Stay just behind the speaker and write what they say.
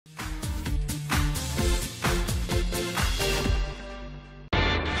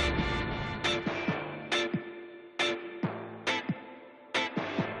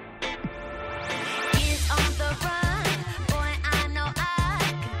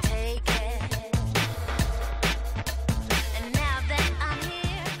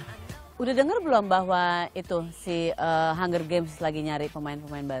Udah denger belum bahwa itu si Hunger Games lagi nyari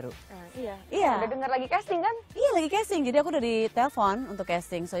pemain-pemain baru? Iya. Iya. Udah denger lagi casting kan? Iya lagi casting, jadi aku udah ditelepon untuk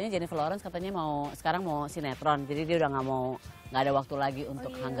casting. Soalnya Jennifer Lawrence katanya sekarang mau sinetron, jadi dia udah nggak ada waktu lagi untuk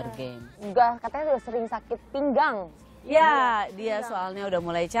Hunger Games. Enggak, katanya udah sering sakit pinggang. Ya, dia soalnya udah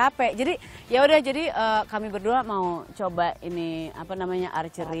mulai capek. Jadi ya udah, jadi kami berdua mau coba ini apa namanya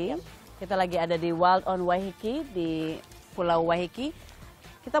archery. Kita lagi ada di Wild on Waiheke di Pulau Waiheke.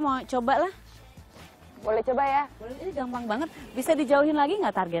 Kita mau coba lah. Boleh coba ya? Boleh, ini gampang banget. Bisa dijauhin lagi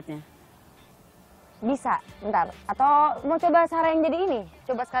nggak targetnya? Bisa, bentar. Atau mau coba Sarah yang jadi ini?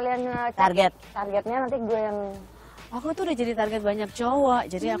 Coba sekalian Target. Targetnya nanti gue yang... Aku tuh udah jadi target banyak cowok,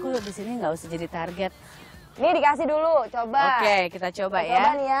 jadi aku di sini nggak usah jadi target. Nih dikasih dulu, coba. Oke, kita coba ya.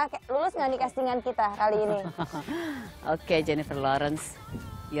 Coba nih ya, lulus nggak nih castingan kita kali ini? Oke, Jennifer Lawrence,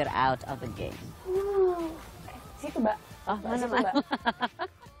 you're out of the game. Situ, Mbak. Oh, mana, Mbak?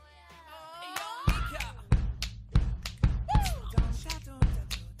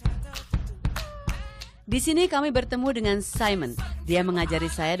 Di sini kami bertemu dengan Simon. Dia mengajari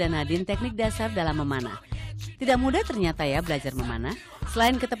saya dan Nadine teknik dasar dalam memanah. Tidak mudah ternyata ya belajar memanah.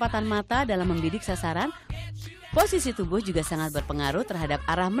 Selain ketepatan mata dalam membidik sasaran, posisi tubuh juga sangat berpengaruh terhadap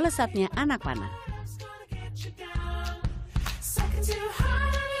arah melesatnya anak panah.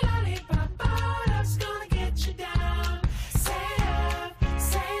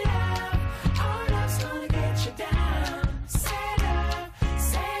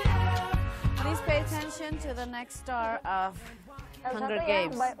 Please pay attention to the next star of Hunger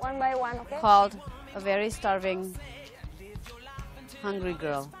Games, One by one, okay? called a very starving, hungry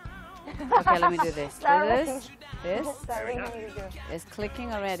girl. Okay, let me do this. This is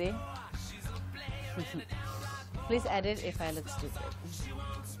clicking already. Please edit if I look stupid.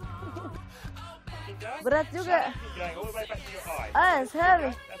 Berat juga. Ah, it's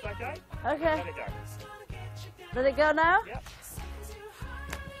heavy. Okay. Let it go now?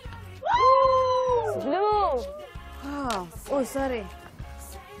 Blue. Oh, sorry.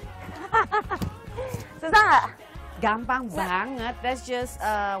 Susah nggak? Gampang banget. That's just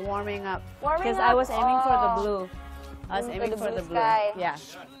warming up. Warming Because up. I was aiming for the blue. I was For aiming the for the blue blue. sky. Yeah.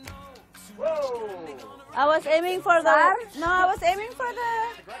 I was aiming for the. No, I was aiming for the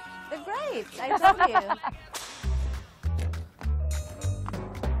grapes. I told you.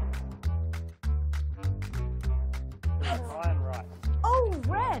 Right. Oh,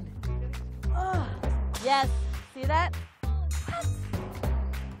 red. Oh. Yes. See that?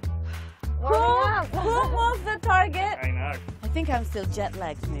 Who moved the target? I know. I think I'm still jet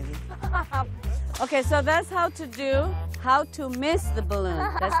lagged, maybe. Okay, so that's how to miss the balloon.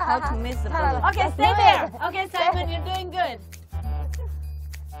 That's how to miss the balloon. Okay, stay there. Okay, Simon, you're doing good.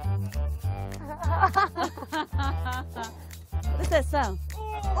 What is that sound?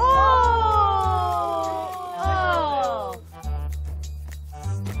 Oh!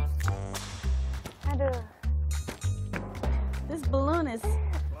 Aduh. This balloon is...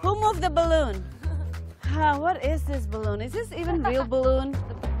 Who moved the balloon? What is this balloon? Is this even real balloon?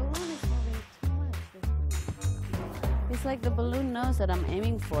 The balloon is moving too much. It's like the balloon knows that I'm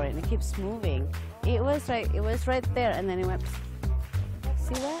aiming for it and it keeps moving. It was right there and then it went...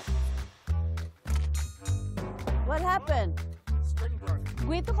 See that? What happened?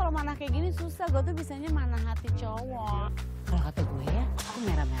 Gue tuh kalau manah kayak gini susah, gue tuh bisanya manah hati cowok. Kalau kata gue ya, aku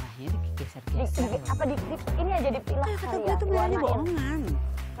merah-merahnya digeser-geser. Apa ini aja dipilah Kata kali gue ya? tuh merahnya bohongan.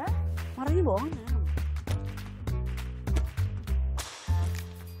 Hah? Warnanya bohongan.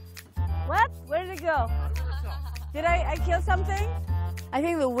 What? Where did it go? Did I kill something? I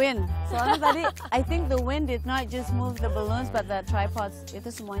think the wind. Soalnya tadi, I think the wind did not just move the balloons, but the tripods. Itu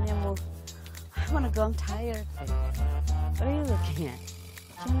semuanya move. I wanna go, I'm tired. What are you looking at?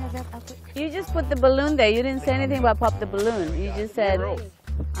 You just put the balloon there. You didn't say anything about pop the balloon. You just said,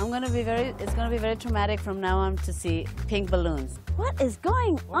 it's gonna be very traumatic from now on to see pink balloons. What is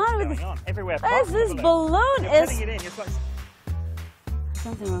going on with this? Everywhere. What is this balloon? You're putting it in. You're supposed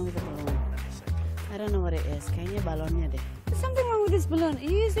Something wrong with the balloon. I don't know what it is. Kayaknya balonnya deh. There's something wrong with this balloon. Are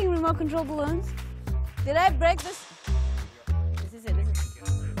you using remote control balloons? Did I break this? This is it.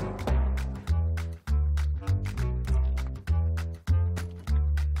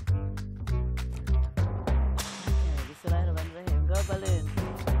 Go balloon.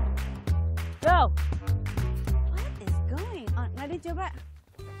 Go. What is going on? Nadine coba.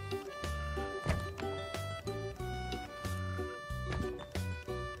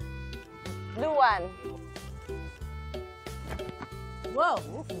 Blue one. Whoa.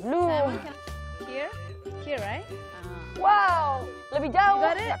 Blue. Here, right? Wow, lebih jauh. You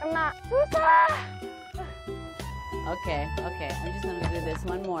got it? Nggak kena. Susah. Okay. I'm just gonna do this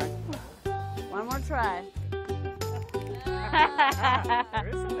one more. One more try. There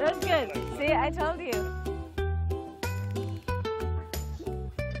is some That's good. See, I told you.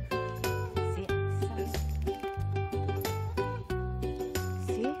 See,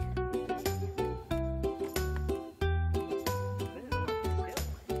 see?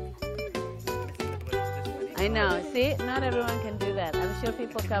 I know. See, not everyone can do that. I'm sure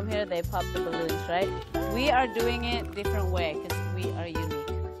people come here, they pop the balloons, right? We are doing it different way because we are unique.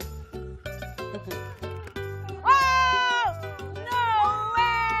 Oh! No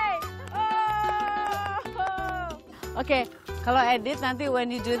way! Oh! Okay, kalau edit nanti when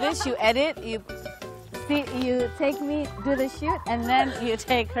you do this, you edit, you see, you take me do the shoot, and then you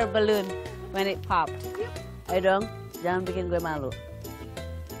take her balloon when it popped. Ayo dong, jangan bikin gue malu.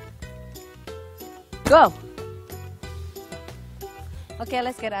 Go! Okay,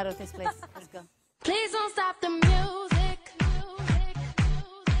 let's get out of this place. Let's go. Please don't stop the music.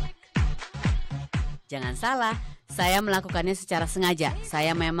 Jangan salah, saya melakukannya secara sengaja.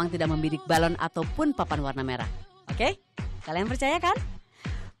 Saya memang tidak membidik balon ataupun papan warna merah. Oke? Kalian percaya kan?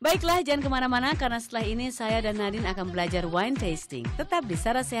 Baiklah, jangan kemana-mana karena setelah ini saya dan Nadine akan belajar wine tasting. Tetap di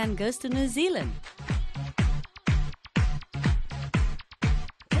Sechan Goes to New Zealand.